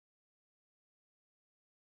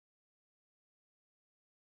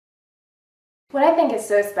What I think is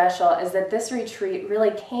so special is that this retreat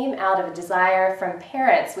really came out of a desire from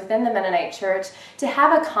parents within the Mennonite Church to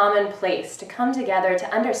have a common place, to come together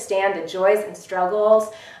to understand the joys and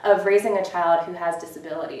struggles of raising a child who has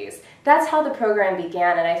disabilities. That's how the program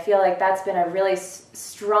began, and I feel like that's been a really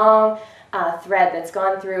strong thread that's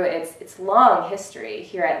gone through its long history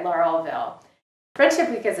here at Laurelville. Friendship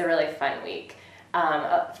Week is a really fun week.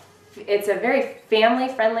 It's a very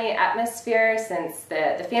family-friendly atmosphere since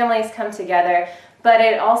the families come together, but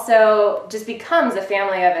it also just becomes a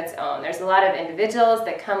family of its own. There's a lot of individuals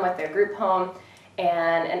that come with their group home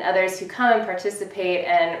and others who come and participate,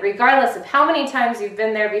 and regardless of how many times you've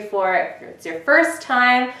been there before, if it's your first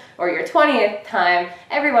time or your 20th time,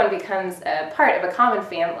 everyone becomes a part of a common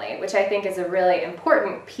family, which I think is a really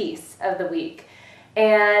important piece of the week.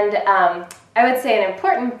 And I would say an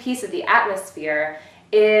important piece of the atmosphere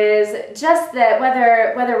is just that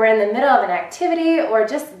whether we're in the middle of an activity or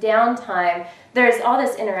just downtime, there's all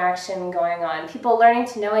this interaction going on. People learning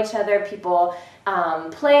to know each other, people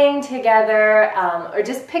playing together, or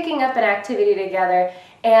just picking up an activity together.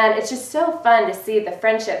 And it's just so fun to see the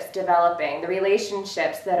friendships developing, the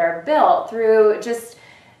relationships that are built through just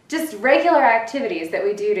regular activities that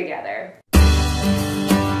we do together.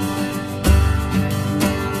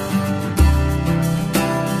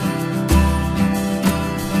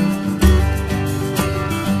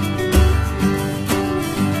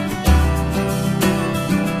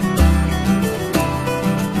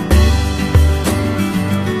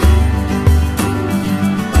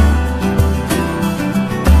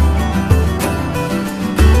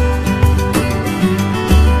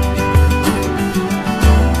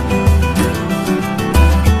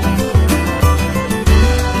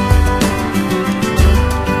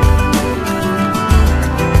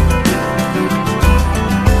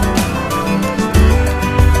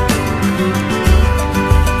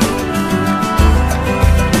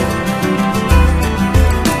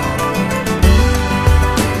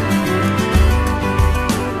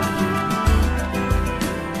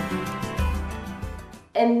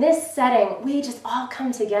 In this setting, we just all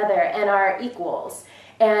come together and are equals,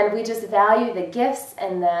 and we just value the gifts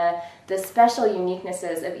and the special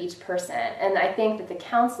uniquenesses of each person. And I think that the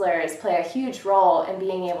counselors play a huge role in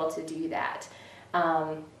being able to do that.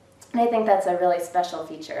 And I think that's a really special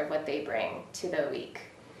feature of what they bring to the week.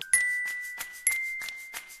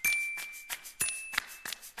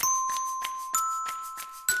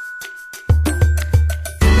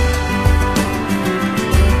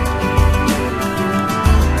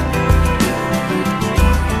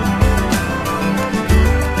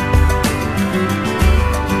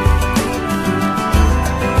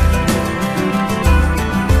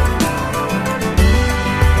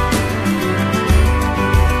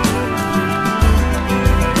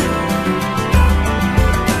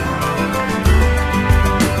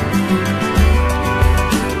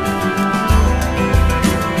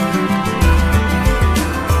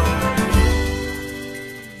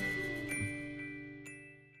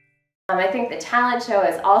 I think the talent show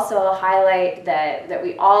is also a highlight that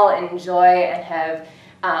we all enjoy and have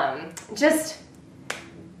just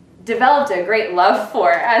developed a great love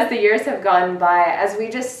for as the years have gone by, as we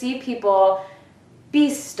just see people be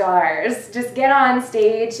stars, just get on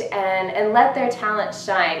stage and let their talent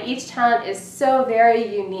shine. Each talent is so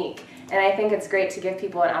very unique, and I think it's great to give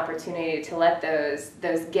people an opportunity to let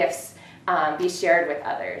those gifts be shared with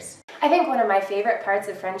others. I think one of my favorite parts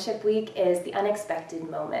of Friendship Week is the unexpected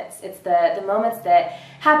moments. It's the moments that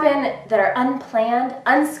happen that are unplanned,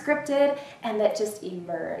 unscripted, and that just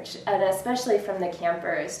emerge, and especially from the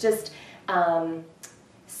campers. Just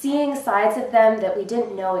seeing sides of them that we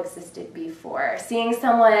didn't know existed before. Seeing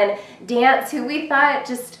someone dance who we thought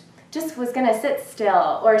just was going to sit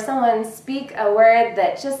still, or someone speak a word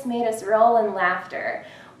that just made us roll in laughter.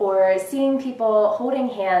 Or seeing people holding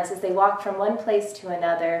hands as they walk from one place to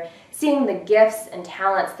another, seeing the gifts and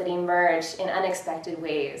talents that emerge in unexpected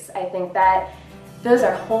ways. I think that those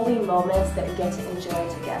are holy moments that we get to enjoy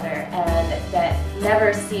together and that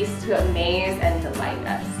never cease to amaze and delight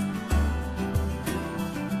us.